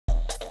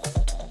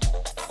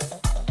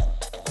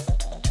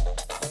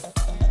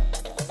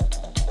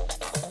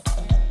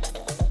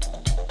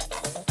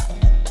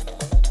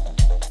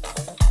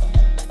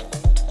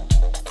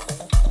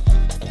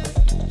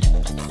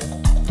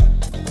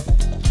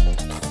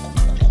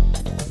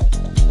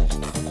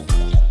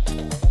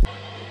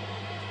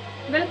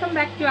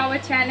back to our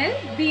channel,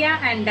 Dia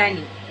and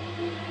Danny.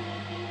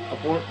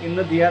 അപ്പോൾ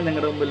ഇന്ന് ദിയ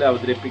നിങ്ങളുടെ മുമ്പിൽ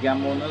അവതരിപ്പിക്കാൻ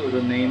പോകുന്ന ഒരു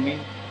നെയ്മീൻ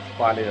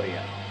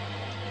പാലുകറിയാണ്.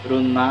 ഒരു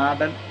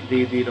നാടൻ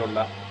രീതിയിലുള്ള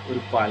ഒരു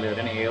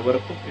പാലുകറിയാണ്,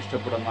 ഏവർക്കും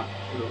ഇഷ്ടപ്പെടുന്ന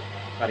ഒരു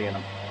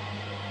കറിയാണ്.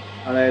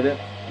 അതായത്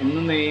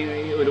ഇന്ന്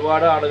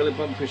ഒരുപാട് ആളുകൾ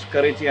ഇപ്പം ഫിഷ്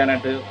കറി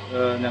ചെയ്യാനായിട്ട്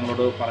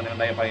ഞങ്ങളോട്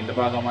പറഞ്ഞിട്ടുണ്ടായി. അപ്പം അതിൻ്റെ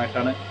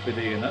ഭാഗമായിട്ടാണ്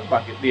ഇത് ചെയ്യുന്നത്.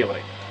 ബാക്കി ദിയ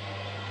പറയും.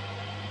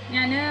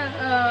 ഞാൻ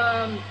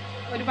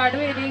ഒരുപാട്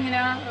പേര്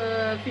ഇങ്ങനെ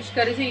ഫിഷ്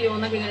കറി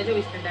ചെയ്യുമെന്നൊക്കെ ഇങ്ങനെ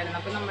ചോദിച്ചിട്ടുണ്ടായിരുന്നു.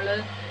 അപ്പം നമ്മുടെ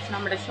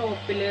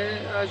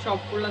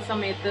ഷോപ്പുള്ള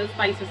സമയത്ത്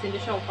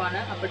സ്പൈസസിന്റെ ഷോപ്പാണ്.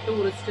 അപ്പം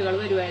ടൂറിസ്റ്റുകൾ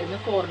വരുമായിരുന്നു,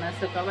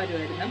 ഫോറിനേഴ്സ് ഒക്കെ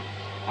വരുമായിരുന്നു.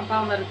 അപ്പൊ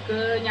അവർക്ക്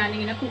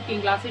ഞാനിങ്ങനെ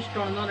കുക്കിംഗ് ക്ലാസ്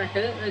ഇഷ്ടമാണെന്ന്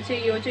പറഞ്ഞിട്ട്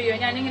ചെയ്യോ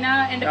ഞാനിങ്ങനെ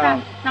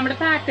നമ്മുടെ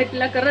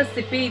പാക്കറ്റിലൊക്കെ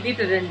റെസിപ്പി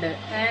എഴുതിയിട്ടിട്ടുണ്ട്.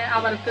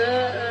 അവർക്ക്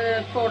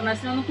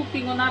ഫോറിനേഴ്സിനൊന്നും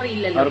കുക്കിംഗ് ഒന്നും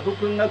അറിയില്ലല്ലോ,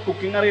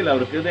 കുക്കിംഗ് അറിയില്ല,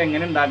 അവർക്ക് ഇത്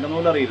എങ്ങനെ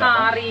ഉണ്ടാക്കുന്ന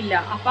അറിയില്ല.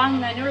 അപ്പൊ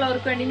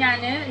അങ്ങനെയുള്ളവർക്ക് വേണ്ടി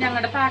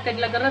ഞങ്ങളുടെ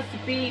പാക്കറ്റിലൊക്കെ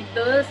റെസിപ്പി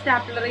ഇത്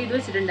സ്റ്റാപ്ലർ ചെയ്ത്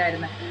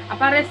വെച്ചിട്ടുണ്ടായിരുന്നു.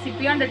 അപ്പൊ ആ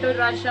റെസിപ്പി കണ്ടിട്ട് ഒരു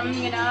പ്രാവശ്യം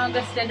ഇങ്ങനെ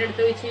ഗസ്റ്റിന്റെ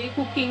അടുത്ത് വെച്ച്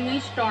കുക്കിംഗ്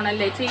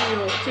ഇഷ്ടമാണല്ലേ,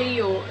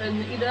 ചെയ്യോ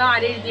ഇത്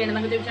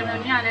ആരെഴുതിയാണെന്നൊക്കെ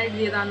ചോദിച്ചാൽ ഞാൻ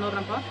എഴുതിയതാന്ന്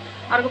പറഞ്ഞപ്പോ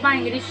അവർക്ക്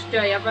ഭയങ്കര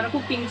ഇഷ്ടമായി. അപ്പൊ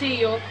കുക്കിംഗ്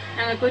ചെയ്യോ,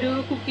 ഞങ്ങൾക്കൊരു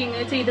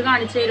കുക്കിംഗ് ചെയ്ത്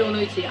കാണിച്ചു തരുമോന്ന്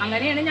ചോദിച്ചു.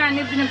 അങ്ങനെയാണ് ഞാൻ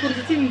ഇതിനെ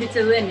കുറിച്ച്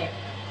ചിന്തിച്ചത് തന്നെ.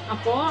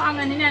 അപ്പോ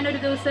അങ്ങനെ ഞാൻ ഒരു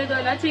ദിവസം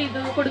ഇതുപോലെ ചെയ്ത്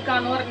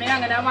കൊടുക്കാന്ന് പറഞ്ഞ്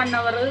അങ്ങനെ 1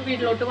 hour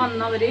വീട്ടിലോട്ട്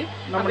വന്നവര്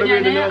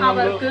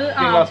അവർക്ക്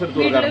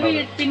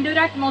വീട്ടിന്റെ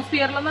ഒരു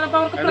അറ്റ്മോസ്ഫിയറിലെന്ന്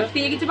പറഞ്ഞപ്പോ അവർക്ക്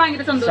പ്രത്യേകിച്ച്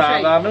ഭയങ്കര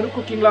സന്തോഷമായി. സാധാരണ ഒരു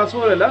കുക്കിംഗ് ക്ലാസ്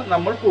പോലെയല്ല,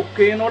 നമ്മൾ കുക്ക്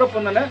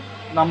ചെയ്യുന്നതോടൊപ്പം തന്നെ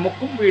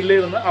നമുക്കും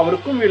വീട്ടിലിരുന്ന്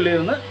അവർക്കും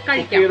വീട്ടിലിരുന്ന്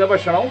ചെയ്ത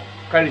ഭക്ഷണവും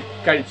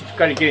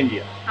കഴിക്കുകയും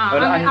ചെയ്യാം.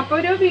 അപ്പൊ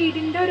ഒരു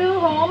വീടിന്റെ ഒരു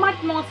ഹോം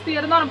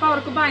അറ്റ്മോസ്ഫിയർ എന്ന് പറഞ്ഞപ്പോ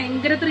അവർക്ക്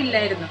ഭയങ്കര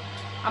ത്രില്ലായിരുന്നു.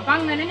 അപ്പൊ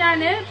അങ്ങനെ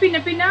ഞാന് പിന്നെ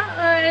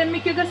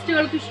മിക്ക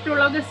ഗസ്റ്റുകൾക്ക്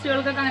ഇഷ്ടമുള്ള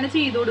ഗസ്റ്റുകൾക്കൊക്കെ അങ്ങനെ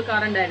ചെയ്തു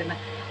കൊടുക്കാറുണ്ടായിരുന്നു.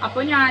 അപ്പൊ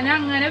ഞാൻ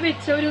അങ്ങനെ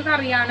വെച്ച ഒരു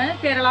കറിയാണ്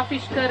കേരള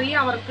ഫിഷ് കറി.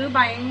 അവർക്ക്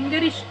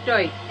ഭയങ്കര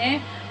ഇഷ്ടമായി.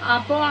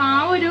 അപ്പൊ ആ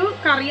ഒരു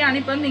കറിയാണ്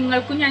ഇപ്പൊ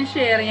നിങ്ങൾക്കും ഞാൻ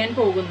ഷെയർ ചെയ്യാൻ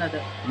പോകുന്നത്.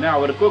 പിന്നെ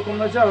അവർക്ക്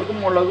വെക്കുന്ന വെച്ചാൽ അവർക്ക്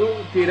മുളക്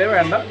തീരെ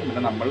വേണ്ട,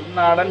 പിന്നെ നമ്മൾ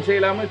നാടൻ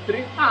ശൈലാകുമ്പോ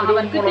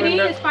അവർക്ക്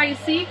ഇത്തിരി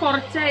സ്പൈസി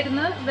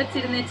കുറച്ചായിരുന്നു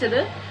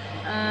വെച്ചിരുന്നത്.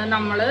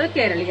 നമ്മള്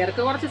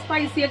കേരളീയർക്ക് കുറച്ച്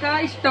സ്പൈസി ഒക്കെ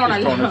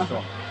ഇഷ്ടമാണല്ലോ.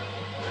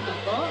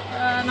 അപ്പൊ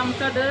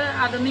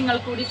അത്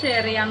നിങ്ങൾക്ക് കൂടി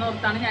ഷെയർ ചെയ്യാന്ന്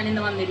ഓർത്താണ് ഞാൻ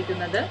ഇന്ന്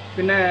വന്നിരിക്കുന്നത്.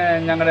 പിന്നെ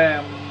ഞങ്ങളുടെ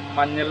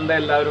മഞ്ഞളിന്റെ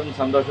എല്ലാവരും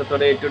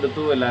സന്തോഷത്തോടെ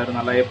ഏറ്റെടുത്തു. എല്ലാവരും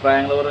നല്ല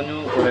അഭിപ്രായങ്ങൾ പറഞ്ഞു,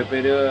 കുറെ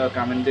പേര്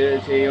കമന്റ്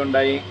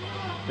ചെയ്യുകയുണ്ടായി.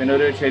 പിന്നെ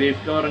ഒരു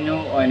ഷെരീഫ് പറഞ്ഞു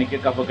എനിക്ക്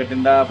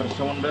കഫക്കെട്ടിന്റെ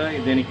പ്രശ്നമുണ്ട്,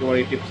 ഇതെനിക്ക്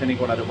വഴി ടിപ്സ്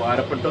എനിക്ക് വളരെ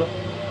ഉപകാരപ്പെട്ടു,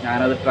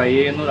 ഞാനത് ട്രൈ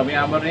ചെയ്യുന്നു. അപ്പൊ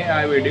ഞാൻ പറഞ്ഞു ആ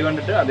വീഡിയോ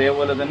കണ്ടിട്ട്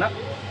അതേപോലെ തന്നെ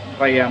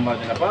ട്രൈ ചെയ്യാൻ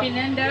പറഞ്ഞു. അപ്പൊ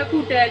പിന്നെ എന്റെ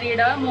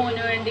കൂട്ടുകാരിയുടെ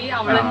മോന് വേണ്ടി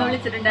അവളെന്ന്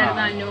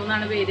വിളിച്ചിട്ടുണ്ടായിരുന്നു, അന്നു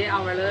എന്നാണ് പേര്.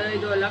 അവള്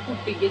ഇതുപോലെ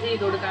കുട്ടിക്ക്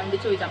ചെയ്ത് കൊടുക്കാൻ വേണ്ടി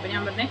ചോദിച്ചു. അപ്പൊ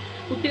ഞാൻ പറഞ്ഞു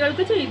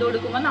കുട്ടികൾക്ക് ചെയ്ത്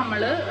കൊടുക്കുമ്പോ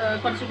നമ്മള്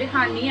കുറച്ചുകൂടി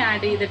ഹണി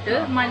ആഡ് ചെയ്തിട്ട്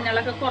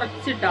മഞ്ഞളൊക്കെ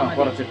കുറച്ചിട്ടാ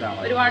മതി,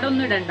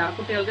 ഒരുപാടൊന്നും ഇടണ്ട.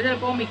 കുട്ടികൾക്ക്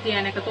ചിലപ്പോ വൊമിറ്റ്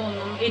ചെയ്യാനൊക്കെ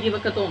തോന്നും,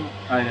 എരിവൊക്കെ തോന്നും.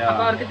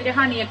 അപ്പൊ അവർക്ക് ഇത്തിരി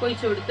ഹണിയൊക്കെ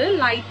ഒഴിച്ചു കൊടുത്ത്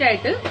ലൈറ്റ്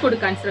ആയിട്ട്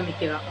കൊടുക്കാൻ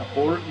ശ്രമിക്കുക.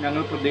 അപ്പോൾ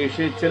ഞങ്ങൾ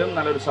പ്രതീക്ഷിച്ചാലും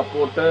നല്ലൊരു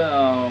സപ്പോർട്ട്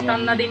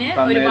തന്നതിന്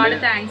ഒരുപാട്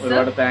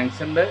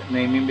താങ്ക്സ് ഉണ്ട്.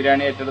 നെയ്മീൻ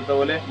ബിരിയാണി ഏറ്റെടുത്ത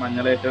പോലെ,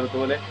 മഞ്ഞൾ ഏറ്റെടുത്ത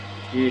പോലെ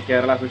ഈ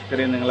കേരള ഫിഷ്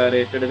കറി നിങ്ങൾ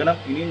ഏറ്റെടുക്കണം.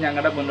 ഇനി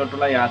ഞങ്ങളുടെ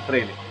മുന്നോട്ടുള്ള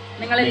യാത്രയിൽ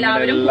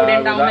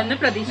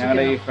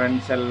ഞങ്ങളുടെ ഈ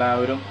ഫ്രണ്ട്സ്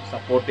എല്ലാവരും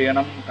സപ്പോർട്ട്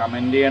ചെയ്യണം,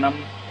 കമന്റ് ചെയ്യണം.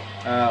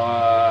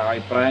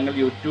 അഭിപ്രായങ്ങൾ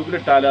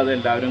യൂട്യൂബിലിട്ടാലും അത്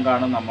എല്ലാവരും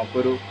കാണും,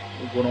 നമുക്കൊരു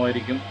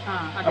ഗുണമായിരിക്കും.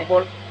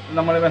 അപ്പോൾ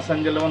നമ്മൾ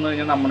മെസ്സഞ്ചറിൽ വന്നു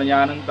കഴിഞ്ഞാൽ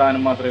ഞാനും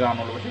താനും മാത്രമേ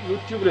കാണുള്ളൂ. പക്ഷെ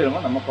യൂട്യൂബിൽ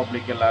വരുമ്പോൾ നമ്മൾ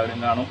പബ്ലിക്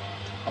എല്ലാവരും കാണും.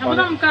 അപ്പൊ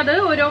നമുക്കത്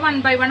ഓരോ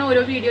 1 by 1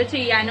 ഓരോ വീഡിയോ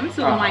ചെയ്യാനും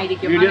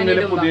സുഖമായിരിക്കും. വീഡിയോ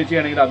എന്തെങ്കിലും പുതിയ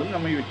ചെയ്യണമെങ്കിൽ അതും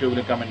നമ്മൾ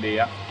യൂട്യൂബിൽ കമന്റ്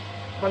ചെയ്യാം.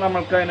 അപ്പൊ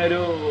നമ്മൾക്ക് അതിനൊരു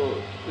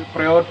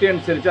പ്രയോറിറ്റി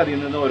അനുസരിച്ച് അതിൽ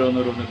നിന്ന്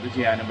ഓരോന്നോരോന്നിട്ട്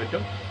ചെയ്യാനും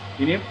പറ്റും.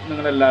 ഇനിയും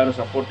നിങ്ങളെല്ലാവരും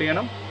സപ്പോർട്ട്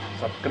ചെയ്യണം.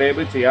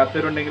 സബ്സ്ക്രൈബ്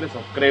ചെയ്യാത്തവരുണ്ടെങ്കിൽ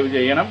സബ്സ്ക്രൈബ്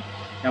ചെയ്യണം.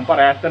 ഞാൻ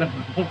പറയാത്ത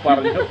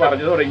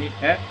പറഞ്ഞു തുടങ്ങി.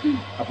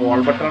 അപ്പൊ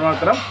ഓൾ ബട്ടൺ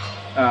മാത്രം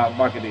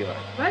ബാക്കി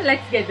പറയാം.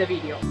 Let's get the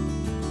video.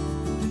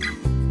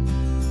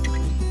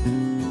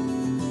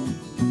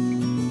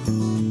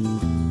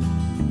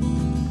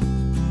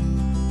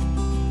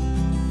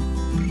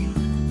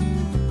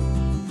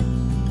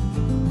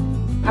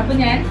 അപ്പൊ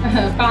ഞാൻ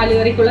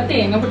പാലുകറിക്കുള്ള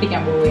തേങ്ങ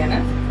പൊട്ടിക്കാൻ പോവുകയാണ്.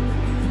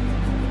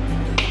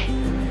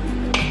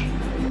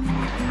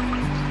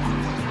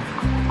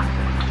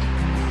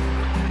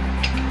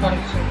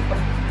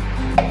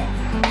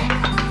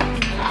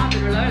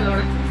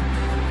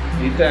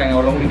 ഈ തേങ്ങ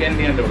വെള്ളം കുടിക്കാൻ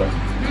ഇവിടെ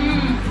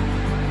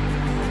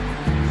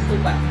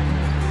സൂപ്പർ.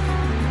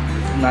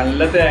 നല്ല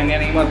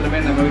തേങ്ങയാണെങ്കിൽ മാത്രമേ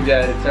നമ്മൾ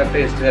വിചാരിച്ച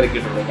ടേസ്റ്റ് കറി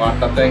കിട്ടുള്ളൂ.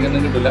 വാട്ടത്തേങ്ങ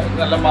ഒന്നും കിട്ടില്ല.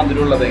 നല്ല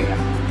മധുരമുള്ള തേങ്ങ,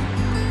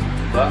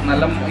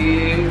 നല്ല ഈ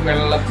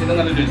വെള്ളത്തിന്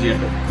നല്ല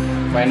രുചിയുണ്ട്.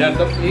 അപ്പൊ അതിന്റെ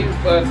അർത്ഥം ഈ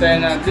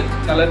തേങ്ങക്ക്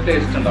നല്ല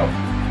ടേസ്റ്റ് ഉണ്ടാവും.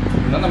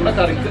 എന്നാൽ നമ്മുടെ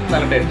കറിക്ക്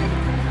നല്ല ടേസ്റ്റ്.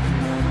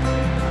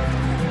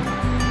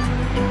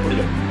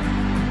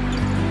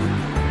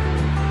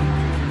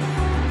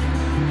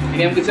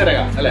 ഇനി നമുക്ക്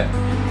ചിരകാം അല്ലേ?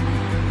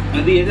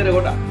 തീയ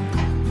ചിരകോട്ടാ.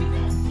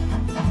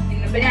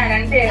 ഇന്നിപ്പോ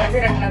ഞാനാണ് തേങ്ങ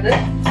ചിരക്കുന്നത്.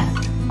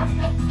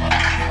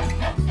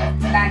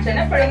 ടാൻഷൻ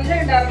എപ്പോഴും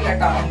ഇടാറില്ല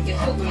കേട്ടോ. എനിക്ക്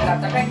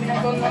സുഖമില്ലാത്ത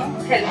ടൈമിനൊക്കെ ഒന്ന്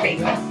ഹെൽപ്പ്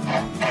ചെയ്യും.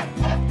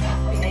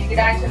 പിന്നെ എനിക്ക്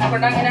ഡാൻസിനെ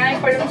കൊണ്ട് അങ്ങനെ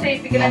എപ്പോഴും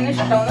ചെയ്യിപ്പിക്കണമെന്ന്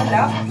ഇഷ്ടമൊന്നുമില്ല.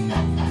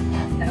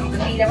 നമുക്ക്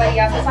തീരെ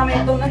വയ്യാത്ത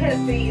സമയത്തൊന്ന്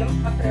ഹെൽപ്പ് ചെയ്യും,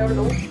 അത്രേ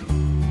ഉള്ളൂ.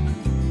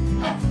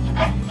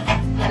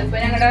 ഇതിപ്പോ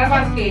ഞങ്ങളുടെ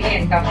വർക്ക് ഏരിയ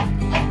കേട്ടോ.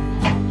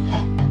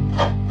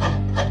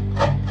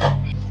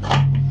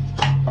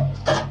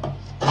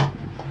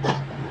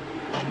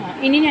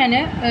 ഇനി ഞാൻ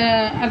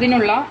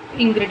അതിനുള്ള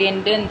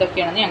ഇൻഗ്രീഡിയൻറ്റ്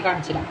എന്തൊക്കെയാണെന്ന് ഞാൻ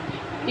കാണിച്ചു തരാം.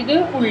 ഇത്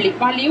ഉള്ളി,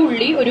 വലിയ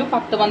ഉള്ളി ഒരു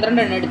 10-12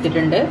 എണ്ണം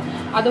എടുത്തിട്ടുണ്ട്.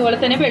 അതുപോലെ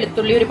തന്നെ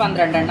വെളുത്തുള്ളി ഒരു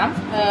 12 എണ്ണം,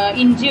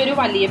 ഇഞ്ചി ഒരു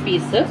വലിയ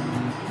പീസ്,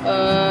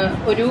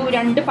 ഒരു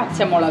 2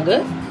 പച്ചമുളക്,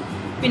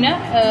 പിന്നെ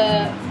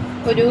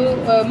ഒരു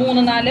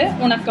 3-4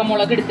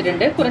 ഉണക്കമുളക്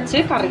എടുത്തിട്ടുണ്ട്,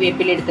 കുറച്ച്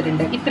കറിവേപ്പില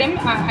എടുത്തിട്ടുണ്ട്. ഇത്രയും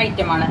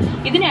ഐറ്റമാണ്.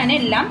 ഇത് ഞാൻ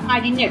എല്ലാം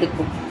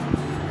അരിഞ്ഞെടുക്കും.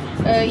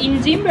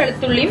 ഇഞ്ചിയും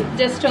വെളുത്തുള്ളിയും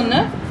ജസ്റ്റ്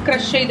ഒന്ന്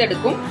ക്രഷ്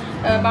ചെയ്തെടുക്കും,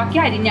 ബാക്കി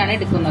അരിഞ്ഞാണ്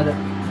എടുക്കുന്നത്.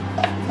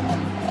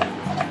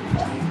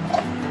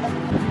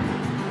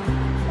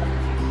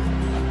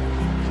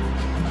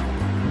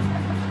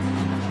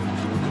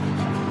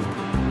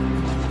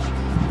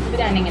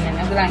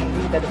 ഞാനിങ്ങനെയാണ് ഗ്രൈൻഡ്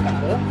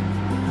ചെയ്തെടുക്കുന്നത്.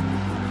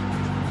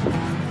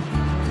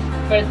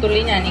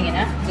 വെളുത്തുള്ളി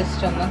ഞാനിങ്ങനെ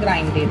ജസ്റ്റ് ഒന്ന്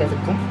ഗ്രൈൻഡ്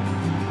ചെയ്തെടുക്കും.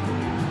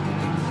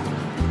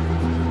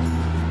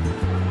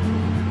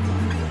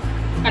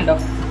 കണ്ടോ,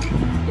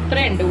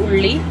 ഇത്രയുണ്ട്.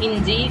 ഉള്ളി,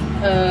 ഇഞ്ചി,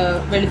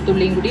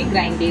 വെളുത്തുള്ളിയും കൂടി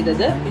ഗ്രൈൻഡ്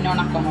ചെയ്തത്, പിന്നെ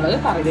ഉണക്കമുളക്,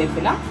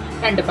 കറിവേപ്പില,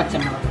 2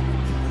 പച്ചമുളക്.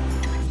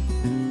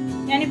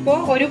 ഞാനിപ്പോൾ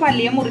ഒരു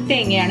വലിയ മുറി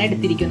തേങ്ങയാണ്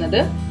എടുത്തിരിക്കുന്നത്.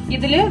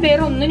 ഇതിൽ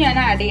വേറെ ഒന്നും ഞാൻ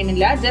ആഡ്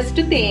ചെയ്യണില്ല.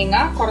 ജസ്റ്റ് തേങ്ങ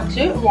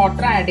കുറച്ച്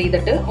വാട്ടർ ആഡ്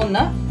ചെയ്തിട്ട്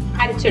ഒന്ന്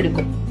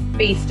അരച്ചെടുക്കും.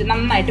 പേസ്റ്റ്,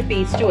 നന്നായിട്ട്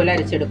പേസ്റ്റ് പോലെ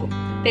അരച്ചെടുക്കും.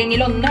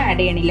 തേങ്ങയിൽ ഒന്നും ആഡ്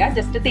ചെയ്യണില്ല,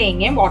 ജസ്റ്റ്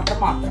തേങ്ങയും വാട്ടർ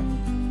മാത്രം.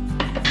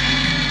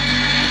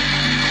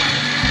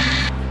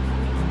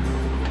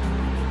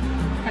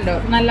 കണ്ടോ,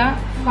 നല്ല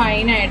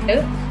ഫൈനായിട്ട്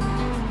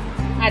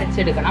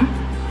അരച്ചെടുക്കണം.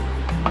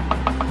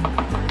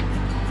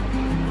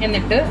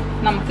 എന്നിട്ട്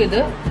നമുക്കിത്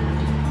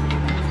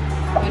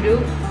ഒരു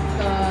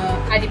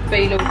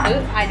അരിപ്പയിലോട്ട്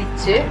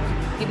അരിച്ച്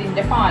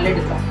ഇതിന്റെ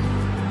പാലെടുക്കാം.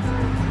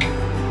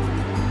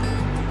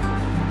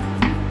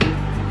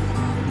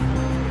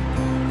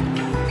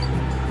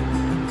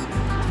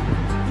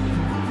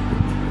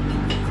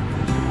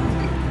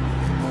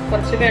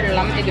 കുറച്ച്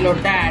വെള്ളം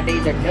ഇതിലോട്ട് ആഡ്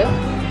ചെയ്തിട്ട്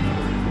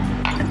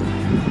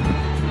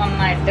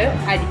നന്നായിട്ട്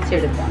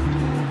അരിച്ചെടുക്കാം.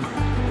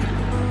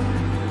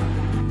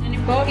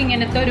 ഞാനിപ്പോൾ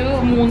ഇങ്ങനത്തെ ഒരു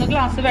 3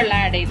 ഗ്ലാസ് വെള്ളം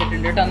ആഡ്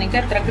ചെയ്തിട്ടുണ്ട് കേട്ടോ. നിങ്ങൾക്ക്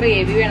എത്ര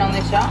ഗ്രേവി വേണമെന്ന്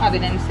വെച്ചാൽ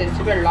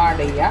അതിനനുസരിച്ച് വെള്ളം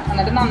ആഡ് ചെയ്യുക.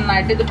 എന്നിട്ട്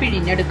നന്നായിട്ട് ഇത്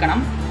പിഴിഞ്ഞെടുക്കണം.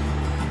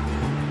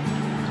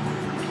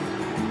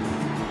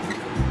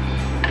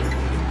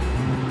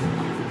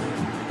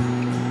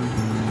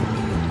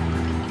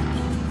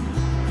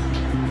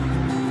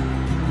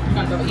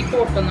 കണ്ടോ, ഈ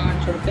പോട്ടൊന്ന്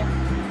കാണിച്ചു കൊടുത്തേ.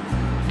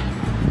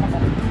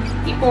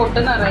 ഈ പോട്ട്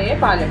നിറയെ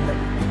പാലുണ്ട്.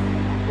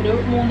 ഒരു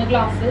 3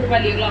 ഗ്ലാസ്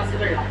വലിയ ഗ്ലാസ്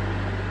വെള്ളം.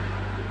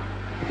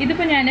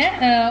 ഇതിപ്പോൾ ഞാൻ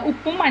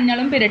ഉപ്പും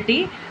മഞ്ഞളും പുരട്ടി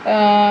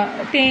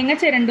തേങ്ങ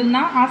ചിരണ്ടുന്ന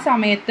ആ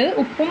സമയത്ത്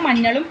ഉപ്പും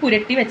മഞ്ഞളും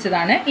പുരട്ടി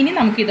വെച്ചതാണ്. ഇനി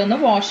നമുക്കിതൊന്ന്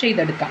വാഷ്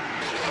ചെയ്തെടുക്കാം.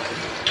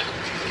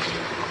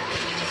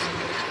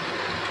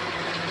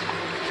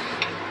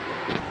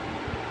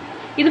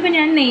 ഇതിപ്പോൾ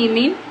ഞാൻ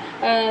നെയ്മീൻ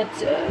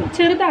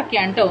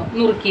ചെറുതാക്കിയാണ് കേട്ടോ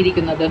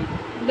നുറുക്കിയിരിക്കുന്നത്.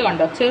 ഇത്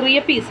കണ്ടോ, ചെറിയ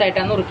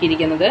പീസായിട്ടാണ്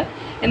നുറുക്കിയിരിക്കുന്നത്.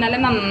 എന്നാലേ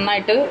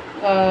നന്നായിട്ട്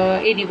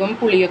എരിവും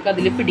പുളിയൊക്കെ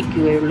അതിൽ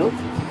പിടിക്കുകയുള്ളൂ.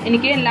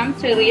 എനിക്ക് എല്ലാം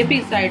ചെറിയ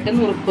പീസായിട്ട്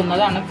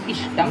നുറുക്കുന്നതാണ്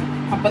ഇഷ്ടം.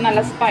 അപ്പം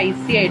നല്ല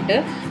സ്പൈസി ആയിട്ട്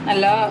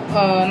നല്ല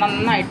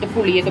നന്നായിട്ട്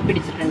പുളിയൊക്കെ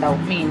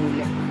പിടിച്ചിട്ടുണ്ടാവും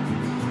മീനിൽ.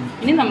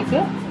 ഇനി നമുക്ക്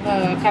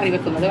കറി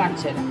വെക്കുന്നത്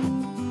കാണിച്ചു തരാം.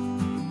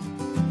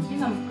 ഇനി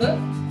നമുക്ക്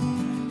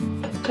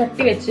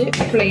ചട്ടി വെച്ച്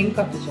ഫ്ലെയിം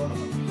കത്തിച്ചു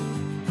കൊടുക്കാം.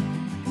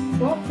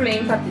 അപ്പോൾ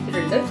ഫ്ലെയിം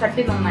കത്തിച്ചിട്ടുണ്ട്.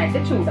 ചട്ടി നന്നായിട്ട്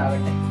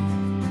ചൂടാവട്ടെ.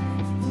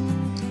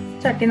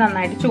 ചട്ടി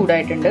നന്നായിട്ട്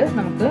ചൂടായിട്ടുണ്ട്.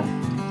 നമുക്ക്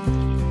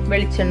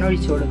വെളിച്ചെണ്ണ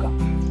ഒഴിച്ചു കൊടുക്കാം.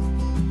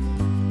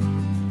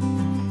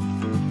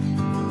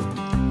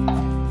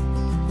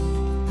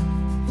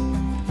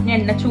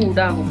 എണ്ണ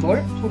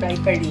ചൂടായി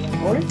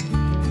കഴിയുമ്പോൾ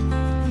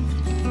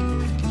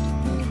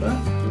നമുക്ക്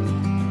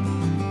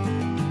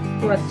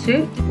കുറച്ച്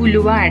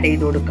ഉലുവ ആഡ്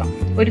ചെയ്ത് കൊടുക്കാം.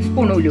 1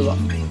 സ്പൂൺ ഉലുവ.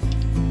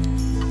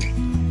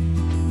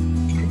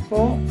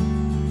 ഇപ്പോൾ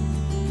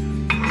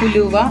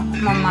ഉലുവ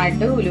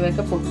നന്നായിട്ട്,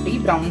 ഉലുവയൊക്കെ പൊട്ടി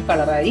ബ്രൗൺ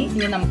കളറായി.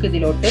 ഇനി നമുക്ക്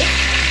ഇതിലോട്ട്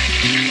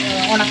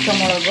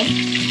ഉണക്കമുളകും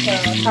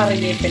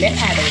കറിവേപ്പില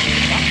ആഡ് ചെയ്ത്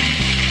കൊടുക്കാം.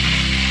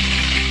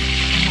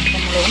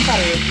 ഉണക്കമുളകും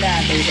കറിവേപ്പില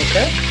ആഡ്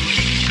ചെയ്തിട്ട്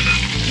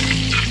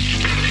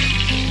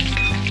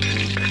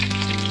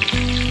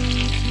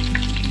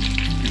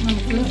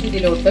നമുക്ക്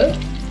ഇതിലോട്ട്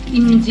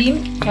ഇഞ്ചിയും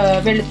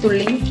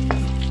വെളുത്തുള്ളിയും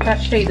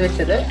ക്രഷ് ചെയ്ത്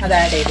വെച്ചത് അത്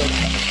ആഡ് ചെയ്ത്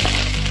കൊടുക്കാം.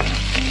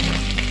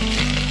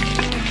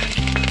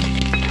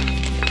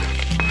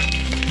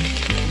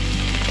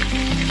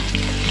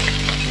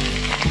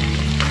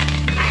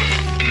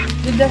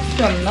 ഇത്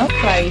ജസ്റ്റ് ഒന്ന്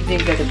ഫ്രൈ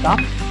ചെയ്തെടുക്കാം.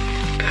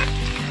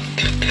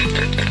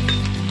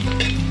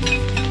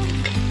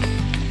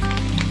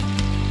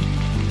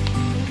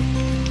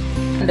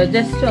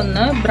 ജസ്റ്റ്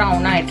ഒന്ന്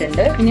ബ്രൗൺ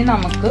ആയിട്ടുണ്ട്. ഇനി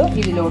നമുക്ക്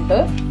ഇതിലോട്ട്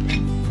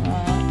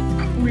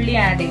ഉള്ളി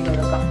ആഡ് ചെയ്ത്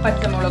കൊടുക്കാം.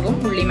 പച്ചമുളകും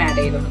ഉള്ളിയും ആഡ്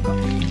ചെയ്ത് കൊടുക്കാം.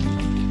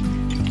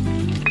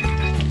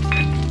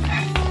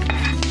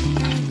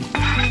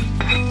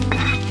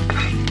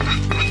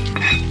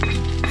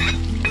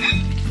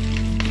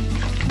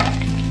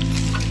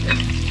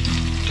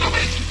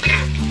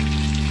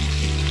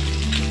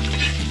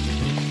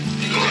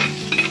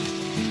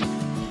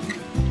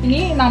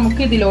 ഇനി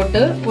നമുക്ക്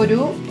ഇതിലോട്ട്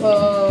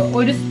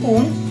ഒരു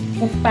സ്പൂൺ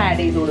ഉപ്പ്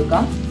ആഡ് ചെയ്ത്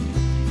കൊടുക്കാം.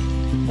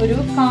 ഒരു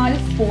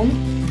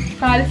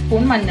 1/4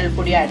 സ്പൂൺ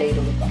മഞ്ഞൾപ്പൊടി ആഡ് ചെയ്ത്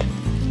കൊടുക്കാം.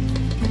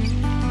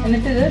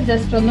 എന്നിട്ട് ഇത്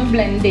ജസ്റ്റ് ഒന്ന്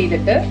ബ്ലെൻഡ്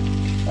ചെയ്തിട്ട്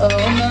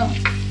ഒന്ന്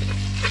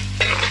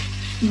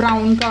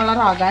ബ്രൗൺ കളർ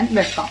ആകാൻ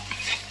വെക്കാം.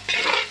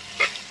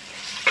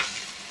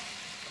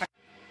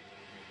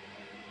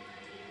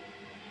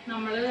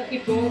 നമ്മൾ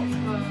ഇപ്പോ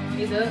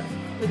ഇത്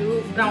ഒരു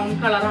ബ്രൗൺ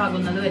കളർ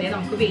ആകുന്നത് വരെ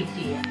നമുക്ക് വെയിറ്റ്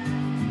ചെയ്യാം.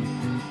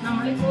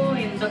 നമ്മളിപ്പോ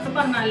എന്തൊക്കെ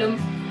പറഞ്ഞാലും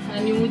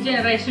ന്യൂ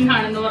ജനറേഷൻ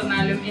ആണെന്ന്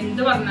പറഞ്ഞാലും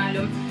എന്ത്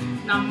പറഞ്ഞാലും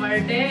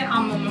നമ്മളുടെ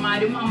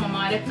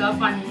അമ്മമാരൊക്കെ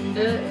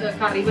പണ്ട്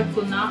കറി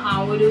വെക്കുന്ന ആ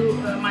ഒരു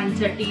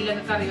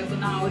മൺചട്ടിയിലൊക്കെ കറി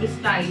വെക്കുന്ന ആ ഒരു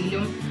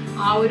സ്റ്റൈലും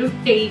ആ ഒരു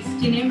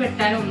ടേസ്റ്റിനെയും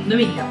വെട്ടാൻ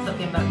ഒന്നുമില്ല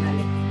സത്യം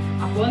പറഞ്ഞാല്.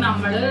 അപ്പോ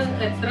നമ്മള്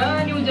എത്ര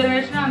ന്യൂ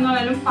ജനറേഷൻ ആണെന്ന്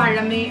പറഞ്ഞാലും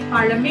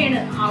പഴമയാണ്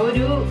ആ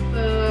ഒരു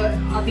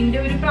അതിന്റെ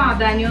ഒരു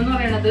പ്രാധാന്യം എന്ന്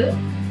പറയുന്നത്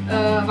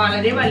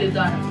വളരെ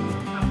വലുതാണ്.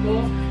 അപ്പോ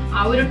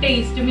ആ ഒരു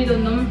ടേസ്റ്റും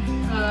ഇതൊന്നും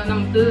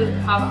നമുക്ക്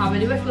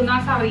അവര് വെക്കുന്ന ആ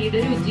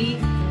കറിയുടെ രുചി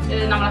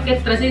നമ്മളൊക്കെ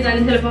എത്ര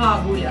ചെയ്താലും ചിലപ്പോൾ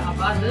ആകൂല.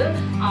 അപ്പൊ അത്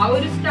ആ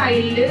ഒരു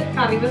സ്റ്റൈലില്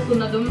കറി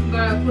വെക്കുന്നതും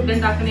ഫുഡ്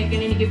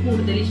ഉണ്ടാക്കുന്നതൊക്കെയാണ് എനിക്ക്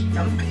കൂടുതൽ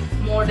ഇഷ്ടം.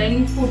 മോഡേൺ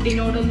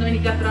ഫുഡിനോടൊന്നും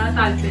എനിക്ക് അത്ര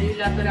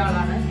താല്പര്യമില്ലാത്ത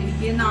ഒരാളാണ്.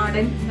 എനിക്ക്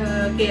നാടൻ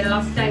കേരള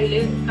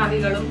സ്റ്റൈല്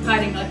കറികളും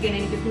കാര്യങ്ങളൊക്കെയാണ്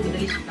എനിക്ക്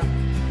കൂടുതൽ ഇഷ്ടം.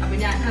 അപ്പൊ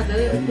ഞാൻ അത്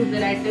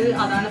കൂടുതലായിട്ട്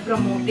അതാണ്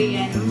പ്രൊമോട്ട്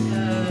ചെയ്യാനും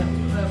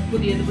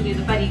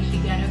പുതിയത്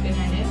പരീക്ഷിക്കാനും ഒക്കെ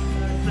ഞാൻ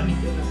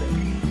ശ്രമിക്കുന്നത്.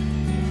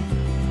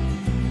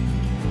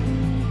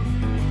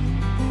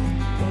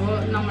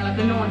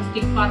 നമ്മളൊക്കെ നോൺ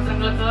സ്റ്റിക്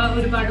പാത്രങ്ങളൊക്കെ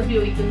ഒരുപാട്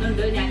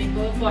ഉപയോഗിക്കുന്നുണ്ട്.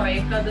 ഞാനിപ്പോ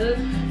കുറെയൊക്കെ അത്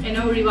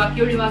എന്നെ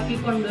ഒഴിവാക്കി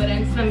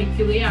കൊണ്ടുവരാൻ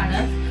ശ്രമിക്കുകയാണ്.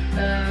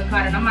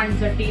 കാരണം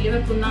മൺചട്ടിയിൽ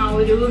വെക്കുന്ന ആ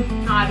ഒരു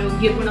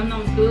ആരോഗ്യ ഗുണം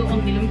നമുക്ക്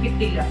ഒന്നിലും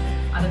കിട്ടില്ല.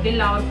 അതൊക്കെ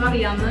എല്ലാവർക്കും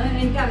അറിയാമെന്ന്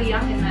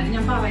എനിക്കറിയാം. എന്നാലും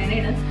ഞാൻ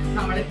പറയണേണ്,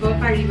 നമ്മളിപ്പോ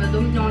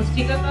കഴിവതും നോൺ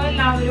സ്റ്റിക് ഒക്കെ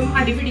എല്ലാവരും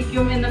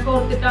അടിപിടിക്കും എന്നൊക്കെ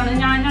ഓർത്തിട്ടാണ്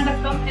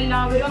ഞാനടക്കം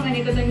എല്ലാവരും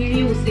അങ്ങനെയൊക്കെ തന്നെയാണ്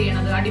യൂസ്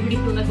ചെയ്യണത്,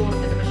 അടിപിടിക്കും എന്നൊക്കെ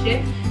ഓർത്തിട്ട്. പക്ഷെ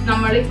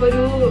നമ്മളിപ്പോ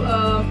ഒരു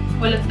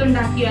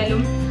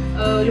ഒലത്തുണ്ടാക്കിയാലും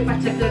ഒരു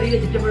പച്ചക്കറി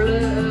വെജിറ്റബിൾ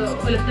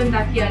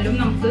ഒലത്തുണ്ടാക്കിയാലും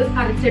നമുക്ക്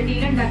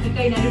കറിച്ചട്ടിയിൽ ഉണ്ടാക്കി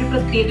കഴിഞ്ഞാൽ ഒരു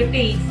പ്രത്യേക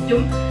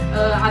ടേസ്റ്റും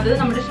അത്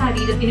നമ്മുടെ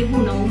ശരീരത്തിന്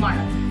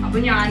ഗുണവുമാണ്. അപ്പൊ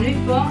ഞാനും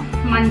ഇപ്പൊ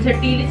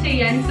മൺചട്ടിയിൽ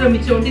ചെയ്യാൻ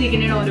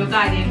ശ്രമിച്ചുകൊണ്ടിരിക്കുന്നതാണ് ഓരോ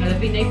കാര്യങ്ങൾ.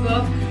 പിന്നെ ഇപ്പൊ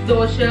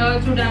ദോശ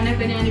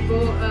ചുടാനൊക്കെ ഞാനിപ്പോ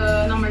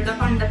നമ്മളുടെ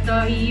പണ്ടത്തെ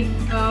ഈ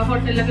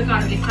ഹോട്ടലിലൊക്കെ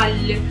കാണില്ലേ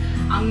കല്ല്,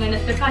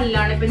 അങ്ങനത്തെ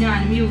കല്ലാണ് ഇപ്പൊ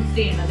ഞാനും യൂസ്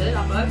ചെയ്യണത്.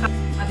 അപ്പൊ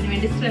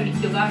അതിനുവേണ്ടി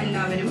ശ്രമിക്കുക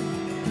എല്ലാവരും.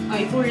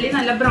 ഇപ്പൊ ഉള്ളി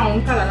നല്ല ബ്രൗൺ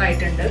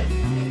കളറായിട്ടുണ്ട്.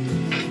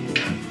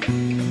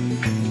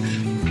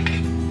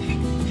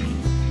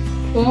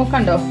 ഇപ്പോ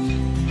കണ്ടോ,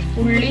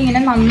 ഉള്ളി ഇങ്ങനെ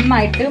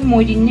നന്നായിട്ട്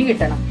മൊരിഞ്ഞ്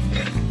കിട്ടണം.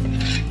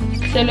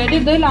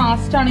 ചിലരിത്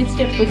ലാസ്റ്റ് ആണ് ഈ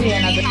സ്റ്റെപ്പ്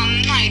ചെയ്യണത്.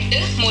 നന്നായിട്ട്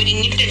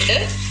മൊരിഞ്ഞിട്ടുണ്ട്.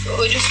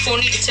 ഒരു സ്പൂൺ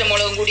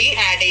ഇടിച്ചമുളകും കൂടി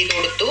ആഡ് ചെയ്ത്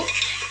കൊടുത്തു.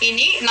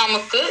 ഇനി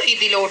നമുക്ക്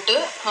ഇതിലോട്ട്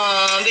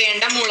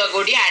വേണ്ട മുളക്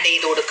പൊടി ആഡ്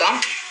ചെയ്ത് കൊടുക്കാം.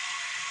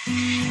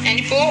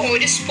 ഞാനിപ്പോ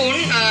ഒരു സ്പൂൺ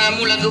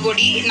മുളക്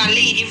പൊടി, നല്ല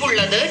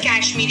എരിവുള്ളത്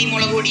കാശ്മീരി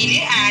മുളക് പൊടിയിൽ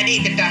ആഡ്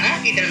ചെയ്തിട്ടാണ്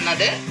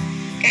ഇടുന്നത്.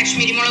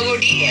 കാശ്മീരി മുളക്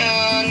പൊടി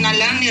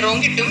നല്ല നിറവും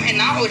കിട്ടും.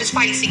 എന്നാൽ ഒരു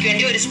സ്പൈസിക്ക്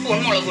വേണ്ടി ഒരു സ്പൂൺ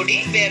മുളക് പൊടി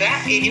വേറെ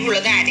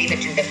എരിവുള്ളത് ആഡ്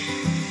ചെയ്തിട്ടുണ്ട്.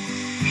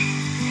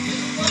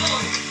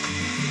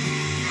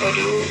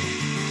 ഒരു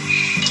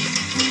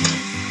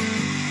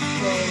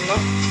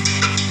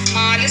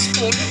 4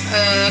 സ്പൂൺ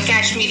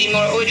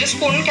ഒരു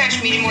സ്പൂൺ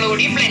കാശ്മീരി മുളക്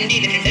പൊടി ബ്ലെൻഡ്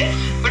ചെയ്തിട്ടുണ്ട്.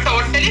 അപ്പൊ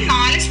ടോട്ടൽ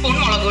 4 സ്പൂൺ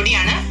മുളക്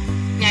പൊടിയാണ്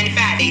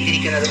ഞാനിപ്പോൾ ആഡ്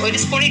ചെയ്തിരിക്കുന്നത്. ഒരു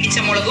സ്പൂൺ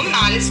ഇടിച്ചമുളകും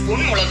 4 സ്പൂൺ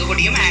മുളക്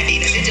പൊടിയും ആഡ്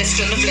ചെയ്തിട്ട്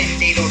ജസ്റ്റ് ഒന്ന്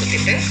ബ്ലെൻഡ് ചെയ്ത്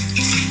കൊടുത്തിട്ട്,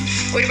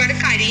 ഒരുപാട്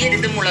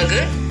കരിയരുത് മുളക്.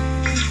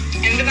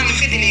 എന്നിട്ട്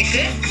നമുക്ക്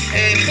ഇതിലേക്ക്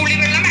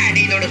പുളിവെള്ളം ആഡ്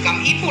ചെയ്ത് കൊടുക്കാം.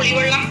 ഈ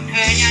പുളിവെള്ളം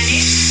ഞാൻ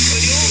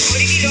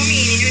ഒരു കിലോ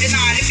മീനിന് ഒരു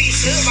 4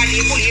 പീസ്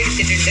വലിയ പുളി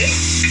എടുത്തിട്ടുണ്ട്.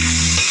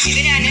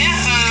 ഇത് ഞാൻ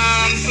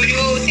ഒരു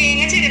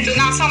തേങ്ങ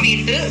ചിരണ്ടുന്ന ആ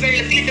സമയത്ത്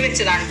വെള്ളത്തിലിട്ട്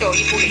വെച്ചതാണ് കേട്ടോ.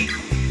 ഈ പുളി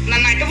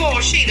നന്നായിട്ട്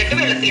വാഷ് ചെയ്തിട്ട്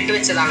വെള്ളത്തിലിട്ട്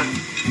വെച്ചതാണ്.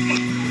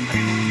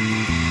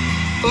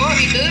 അപ്പോൾ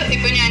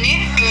ഇപ്പൊ ഞാൻ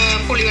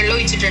പുളിവെള്ളം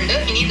ഒഴിച്ചിട്ടുണ്ട്.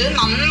 ഇനി ഇത്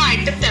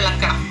നന്നായിട്ട്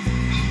തിളക്കണം.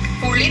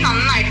 പുളി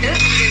നന്നായിട്ട്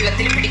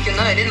വെള്ളത്തിൽ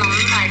പിടിക്കുന്ന വരെ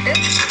നന്നായിട്ട്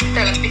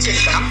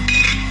തിളപ്പിച്ചെടുക്കണം.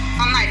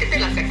 നന്നായിട്ട്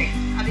തിളക്കട്ടെ.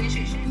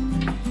 അതിനുശേഷം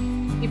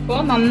ഇപ്പോൾ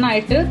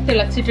നന്നായിട്ട്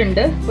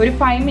തിളച്ചിട്ടുണ്ട്. ഒരു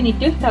 5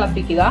 മിനിറ്റ്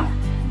തിളപ്പിക്കുക.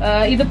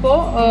 ഇതിപ്പോ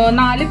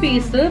 4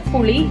 പീസ്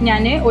പുളി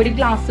ഞാൻ ഒരു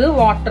ഗ്ലാസ്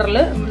വാട്ടറിൽ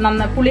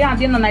പുളി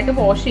ആദ്യം നന്നായിട്ട്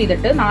വാഷ്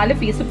ചെയ്തിട്ട് 4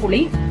 പീസ് പുളി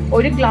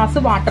ഒരു ഗ്ലാസ്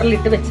വാട്ടറിൽ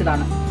ഇട്ട്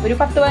വെച്ചതാണ്. ഒരു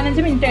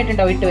 10-15 മിനിറ്റ്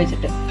ആയിട്ടുണ്ടാവും ഇട്ട്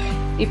വെച്ചിട്ട്.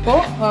 ഇപ്പോൾ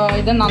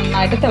ഇത്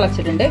നന്നായിട്ട്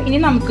തിളച്ചിട്ടുണ്ട്. ഇനി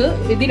നമുക്ക്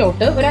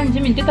ഇതിലോട്ട് ഒരു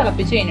 5 മിനിറ്റ്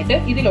തിളപ്പിച്ച് കഴിഞ്ഞിട്ട്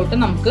ഇതിലോട്ട്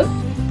നമുക്ക്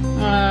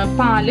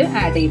പാല്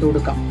ആഡ് ചെയ്ത്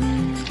കൊടുക്കാം.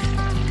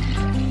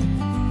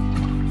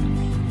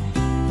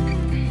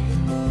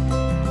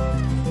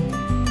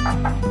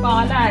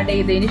 പാൽ ആഡ്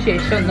ചെയ്തതിന്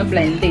ശേഷം ഒന്ന്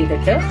ബ്ലെൻഡ്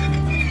ചെയ്തിട്ട്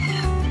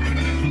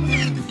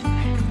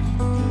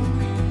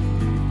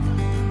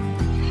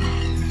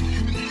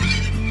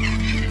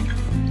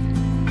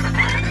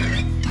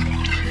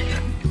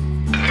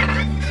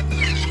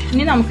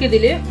ഇനി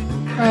നമുക്കിതിൽ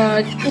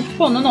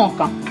ഉപ്പൊന്ന്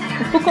നോക്കാം.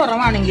 ഉപ്പ്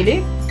കുറവാണെങ്കിൽ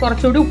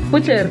കുറച്ചുകൂടി ഉപ്പ്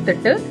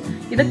ചേർത്തിട്ട്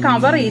ഇത്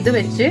കവർ ചെയ്ത്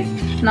വെച്ച്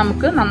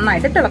നമുക്ക്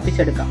നന്നായിട്ട്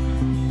തിളപ്പിച്ചെടുക്കാം.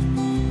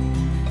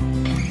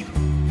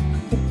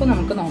 ഉപ്പ്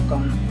നമുക്ക്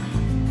നോക്കാം.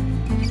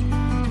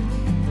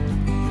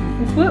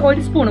 ഉപ്പ്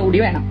 1 സ്പൂൺ കൂടി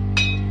വേണം.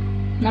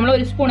 നമ്മൾ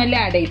 1 സ്പൂണല്ലേ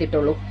ആഡ്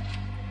ചെയ്തിട്ടുള്ളൂ.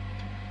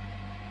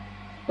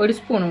 1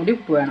 സ്പൂൺ കൂടി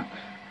ഉപ്പ് വേണം.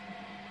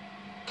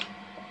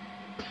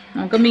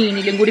 നമുക്ക്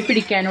മീനിലും കൂടി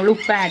പിടിക്കാനുള്ള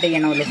ഉപ്പ് ആഡ്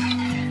ചെയ്യണമല്ലോ.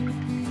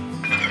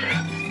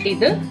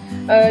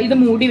 ഇത്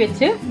മൂടി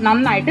വെച്ച്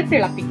നന്നായിട്ട്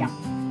തിളപ്പിക്കാം.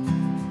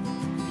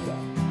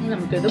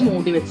 നമുക്ക് നമുക്കിത്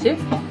മൂടി വെച്ച്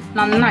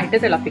നന്നായിട്ട്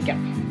തിളപ്പിക്കാം.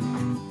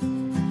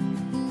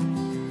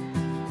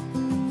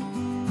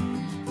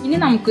 ഇനി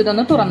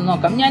നമുക്കിതൊന്ന് തുറന്നു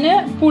നോക്കാം. ഞാൻ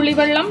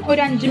പുളിവെള്ളം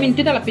ഒരു 5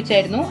 മിനിറ്റ്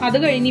തിളപ്പിച്ചായിരുന്നു. അത്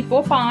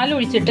കഴിഞ്ഞിപ്പോൾ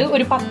പാലൊഴിച്ചിട്ട്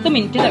ഒരു 10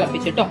 മിനിറ്റ്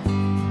തിളപ്പിച്ചിട്ടോ.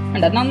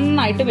 ഉണ്ട്,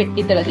 നന്നായിട്ട്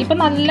വെട്ടി തിളച്ച്. ഇപ്പൊ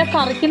നല്ല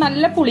കറിക്ക്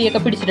നല്ല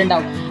പുളിയൊക്കെ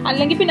പിടിച്ചിട്ടുണ്ടാവും.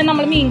 അല്ലെങ്കിൽ പിന്നെ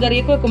നമ്മൾ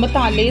മീൻകറിയൊക്കെ വെക്കുമ്പോൾ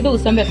തലേ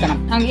ദിവസം വെക്കണം,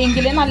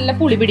 എങ്കിലേ നല്ല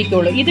പുളി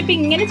പിടിക്കുള്ളൂ. ഇതിപ്പോ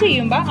ഇങ്ങനെ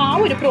ചെയ്യുമ്പോൾ ആ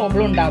ഒരു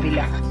പ്രോബ്ലം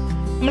ഉണ്ടാവില്ല.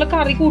 നമ്മൾ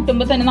കറി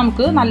കൂട്ടുമ്പോൾ തന്നെ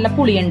നമുക്ക് നല്ല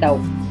പുളി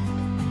ഉണ്ടാവും.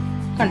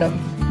 കണ്ടോ?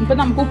 ഇപ്പൊ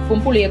നമുക്ക് ഉപ്പും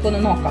പുളിയൊക്കെ ഒന്ന്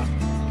നോക്കാം.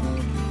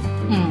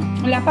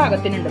 എല്ലാ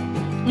പാകത്തിനുണ്ട്.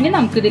 ഇനി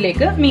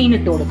നമുക്കിതിലേക്ക് മീൻ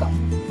ഇട്ട് കൊടുക്കാം.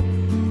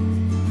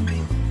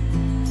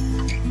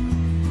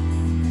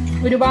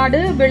 ഒരുപാട്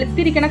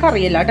വെളുത്തിരിക്കണ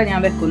കറിയല്ല കേട്ടോ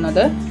ഞാൻ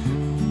വെക്കുന്നത്.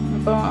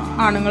 അപ്പോൾ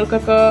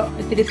ആണുങ്ങൾക്കൊക്കെ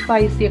ഇത്തിരി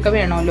സ്പൈസി ഒക്കെ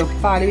വേണമല്ലോ.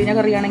 പാലുവീന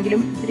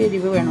കറിയാണെങ്കിലും ഇത്തിരി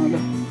എരിവ്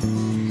വേണമല്ലോ.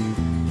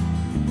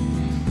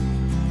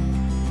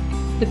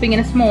 ഇതിപ്പോൾ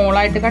ഇങ്ങനെ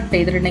സ്മോളായിട്ട് കട്ട്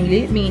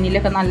ചെയ്തിട്ടുണ്ടെങ്കിൽ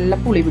മീനിലൊക്കെ നല്ല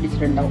പുളി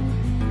പിടിച്ചിട്ടുണ്ടാവും.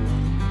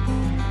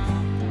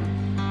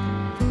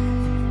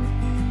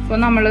 അപ്പോൾ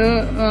നമ്മൾ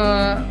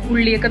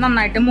ഉള്ളിയൊക്കെ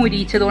നന്നായിട്ട്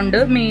മൊരിച്ചതുകൊണ്ട്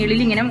മേളിൽ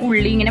ഇങ്ങനെ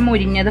ഉള്ളി ഇങ്ങനെ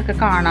മൊരിഞ്ഞതൊക്കെ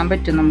കാണാൻ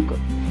പറ്റും നമുക്ക്.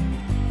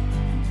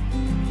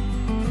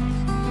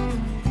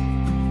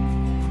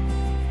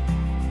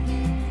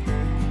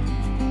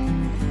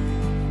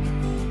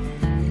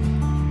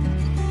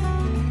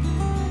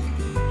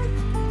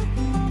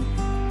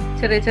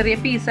 ചെറിയ ചെറിയ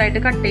പീസായിട്ട്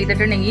കട്ട്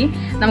ചെയ്തിട്ടുണ്ടെങ്കിൽ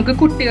നമുക്ക്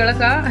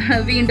കുട്ടികളൊക്കെ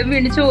വീണ്ടും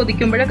വീണ്ടും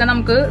ചോദിക്കുമ്പോഴൊക്കെ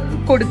നമുക്ക്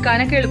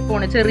കൊടുക്കാനൊക്കെ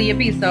എളുപ്പമാണ്. ചെറിയ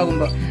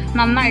പീസാകുമ്പോൾ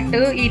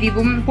നന്നായിട്ട്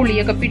എരിവും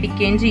പുളിയൊക്കെ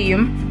പിടിക്കുകയും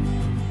ചെയ്യും.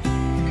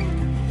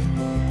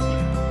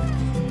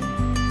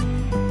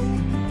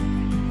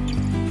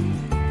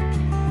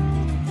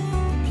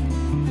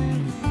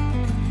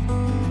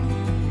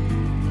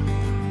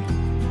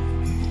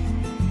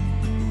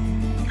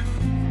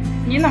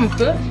 ഇനി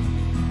നമുക്ക്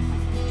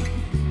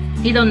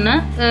ഇതൊന്ന്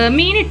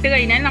മീൻ ഇട്ട്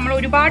കഴിഞ്ഞാൽ നമ്മൾ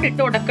ഒരുപാട്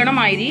ഇട്ട്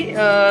ഉടക്കണമാതിരി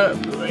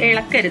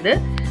ഇളക്കരുത്.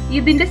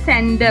 ഇതിന്റെ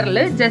സെന്ററിൽ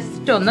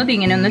ജസ്റ്റ് ഒന്ന്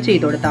ഇതിങ്ങനെ ഒന്ന്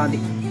ചെയ്ത് കൊടുത്താൽ മതി.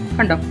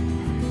 കണ്ടോ?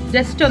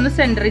 ജസ്റ്റ് ഒന്ന്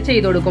സെന്ററിൽ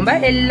ചെയ്ത്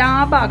കൊടുക്കുമ്പോൾ എല്ലാ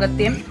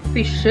ഭാഗത്തെയും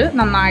ഫിഷ്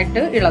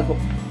നന്നായിട്ട് ഇളകും.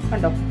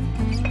 കണ്ടോ?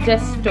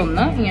 ജസ്റ്റ്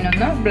ഒന്ന് ഇങ്ങനെ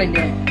ഒന്ന് ബ്ലെൻഡ്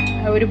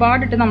ചെയ്യണം.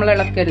 ഒരുപാടിട്ട് നമ്മൾ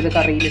ഇളക്കരുത്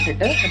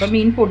കറിയിലിട്ടിട്ട്. അപ്പൊ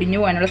മീൻ പൊടിഞ്ഞു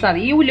പോകാനുള്ള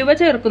സാധ്യത. ഈ ഉലുവ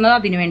ചേർക്കുന്നത്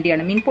അതിനു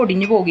വേണ്ടിയാണ്. മീൻ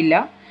പൊടിഞ്ഞു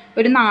പോകില്ല,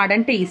 ഒരു നാടൻ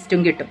ടേസ്റ്റും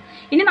കിട്ടും.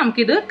 ഇനി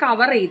നമുക്കിത്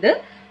കവർ ചെയ്ത്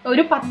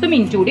ഒരു 10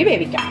 മിനിറ്റ് കൂടി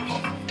വേവിക്കാം.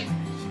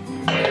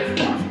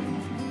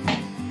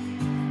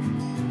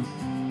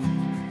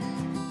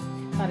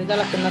 കറി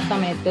തിളക്കുന്ന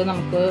സമയത്ത്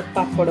നമുക്ക്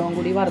പപ്പടവും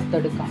കൂടി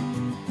വറുത്തെടുക്കാം.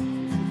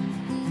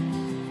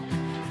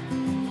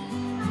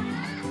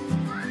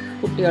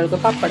 കുട്ടികൾക്ക്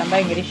പപ്പടം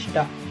ഭയങ്കര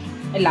ഇഷ്ടമാണ്.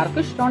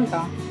 എല്ലാവർക്കും ഇഷ്ടമാണ്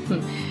കേട്ടോ.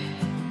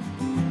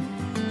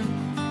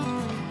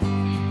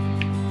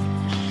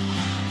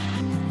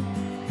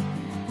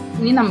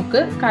 ഇനി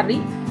നമുക്ക് കറി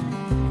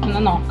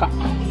ഒന്ന് നോക്കാം.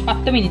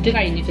 10 മിനിറ്റ്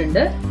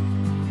കഴിഞ്ഞിട്ടുണ്ട്.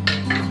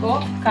 അപ്പോൾ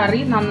കറി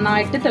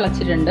നന്നായിട്ട്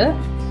തിളച്ചിട്ടുണ്ട്.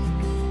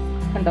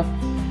 കണ്ടോ?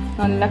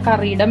 നല്ല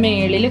കറിയുടെ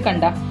മേളിൽ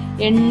കണ്ട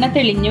എണ്ണ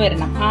തെളിഞ്ഞു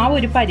വരണം. ആ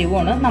ഒരു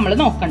പരുവാണ് നമ്മൾ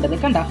നോക്കേണ്ടത്.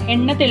 കണ്ട?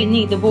 എണ്ണ തെളിഞ്ഞ്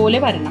ഇതുപോലെ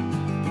വരണം.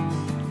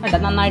 കണ്ട?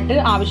 നന്നായിട്ട്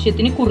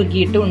ആവശ്യത്തിന്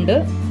കുറുകിയിട്ടുമുണ്ട്.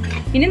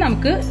 ഇനി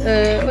നമുക്ക്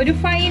ഒരു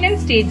ഫൈനൽ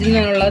സ്റ്റേജിൽ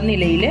നിന്നുള്ള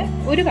നിലയിൽ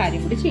ഒരു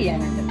കാര്യം കൂടി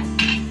ചെയ്യാനുണ്ട്.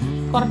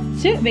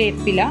 കുറച്ച്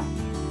വേപ്പില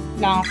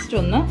ലാസ്റ്റ്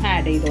ഒന്ന്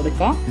ആഡ് ചെയ്ത്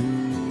കൊടുക്കാം.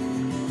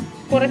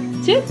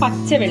 കുറച്ച്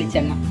പച്ച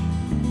വെളിച്ചെണ്ണ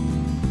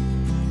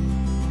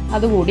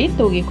അതുകൂടി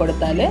തൂക്കി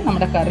കൊടുത്താൽ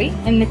നമ്മുടെ കറി.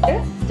 എന്നിട്ട്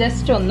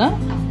ജസ്റ്റ് ഒന്ന്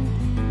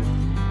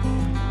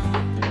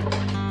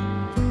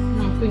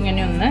നമുക്ക്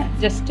ഇങ്ങനെ ഒന്ന്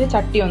ജസ്റ്റ്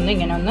ചട്ടി ഒന്ന്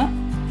ഇങ്ങനെ ഒന്ന്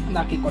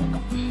ഇതാക്കി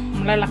കൊടുക്കാം.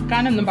 നമ്മൾ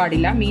ഇളക്കാനൊന്നും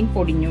പാടില്ല, മീൻ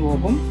പൊടിഞ്ഞു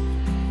പോകും.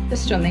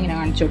 ജസ്റ്റ് ഒന്ന് ഇങ്ങനെ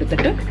കാണിച്ചു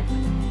കൊടുത്തിട്ട്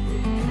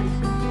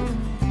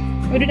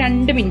ഒരു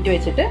 2 മിനിറ്റ്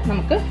വെച്ചിട്ട്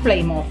നമുക്ക്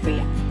ഫ്ലെയിം ഓഫ്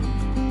ചെയ്യാം.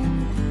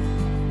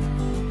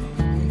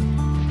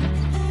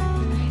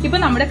 ഇപ്പൊ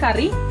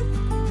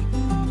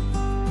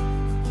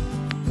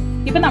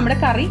നമ്മുടെ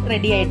കറി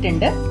റെഡി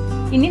ആയിട്ടുണ്ട്.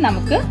 ഇനി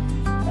നമുക്ക്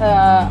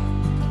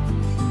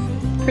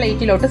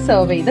പ്ലേറ്റിലോട്ട്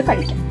സെർവ് ചെയ്ത്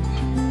കഴിക്കാം.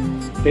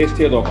 ടേസ്റ്റ്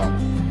ചെയ്ത് നോക്കാം.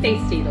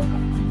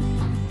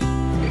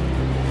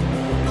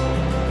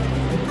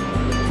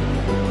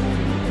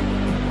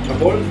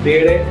 അപ്പോൾ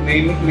ദിയുടെ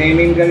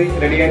നെയ്മീൻ കറി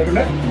റെഡി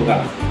ആയിട്ടുണ്ട്.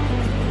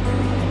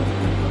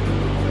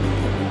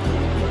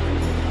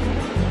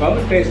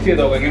 അപ്പം ടേസ്റ്റ്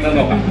ചെയ്ത് നോക്കാം. എങ്ങനെ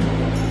നോക്കാം.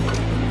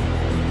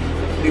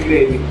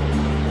 ഗ്രേവി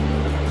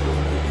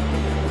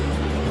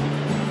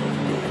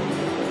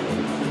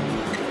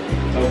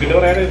നോക്കിട്ട്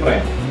പറയാൻ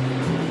അഭിപ്രായം.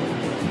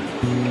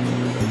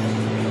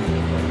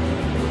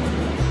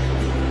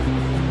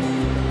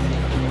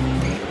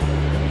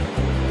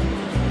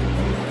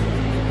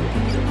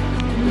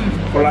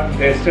 കൊള്ളാം,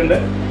 ടേസ്റ്റ് ഉണ്ട്.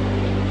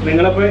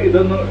 നിങ്ങളിപ്പോൾ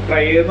ഇതൊന്ന്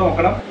ട്രൈ ചെയ്ത്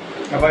നോക്കണം.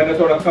 അപ്പോൾ അതിൻ്റെ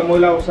തുടക്കം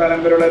മുതൽ അവസാനം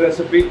വരെയുള്ള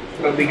റെസിപ്പി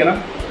ശ്രദ്ധിക്കണം.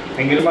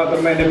 എങ്കിൽ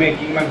മാത്രമേ അതിൻ്റെ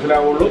മേക്കിംഗ്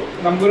മനസ്സിലാവുള്ളൂ.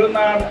 നമുക്കൊരു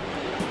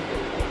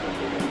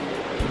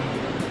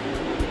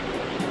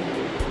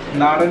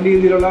നാടൻ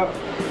രീതിയിലുള്ള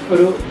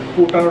ഒരു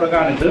കൂട്ടാണ് ഇവിടെ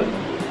കാണിച്ചത്.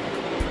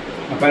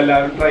 അപ്പോൾ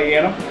എല്ലാവരും ട്രൈ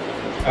ചെയ്യണം.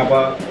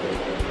 അപ്പോൾ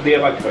ദിയ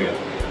ബാക്കി പറയൂ.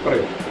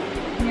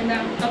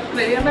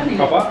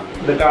 അപ്പോൾ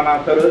ഇത്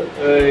കാണാത്തത്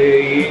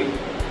ഈ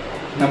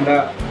നമ്മുടെ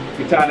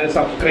ഈ ചാനൽ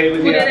സബ്സ്ക്രൈബ്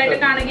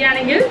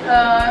കാണുകയാണെങ്കിൽ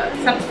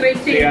സബ്സ്ക്രൈബ്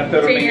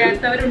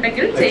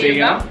ചെയ്യാത്തവരുണ്ടെങ്കിൽ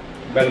ചെയ്യുക.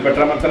 Bell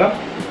button അമർത്തണം.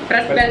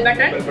 Press bell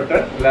button.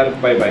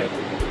 എല്ലാവർക്കും ബൈ ബൈ.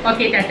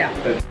 ഓക്കെ, ടാറ്റ.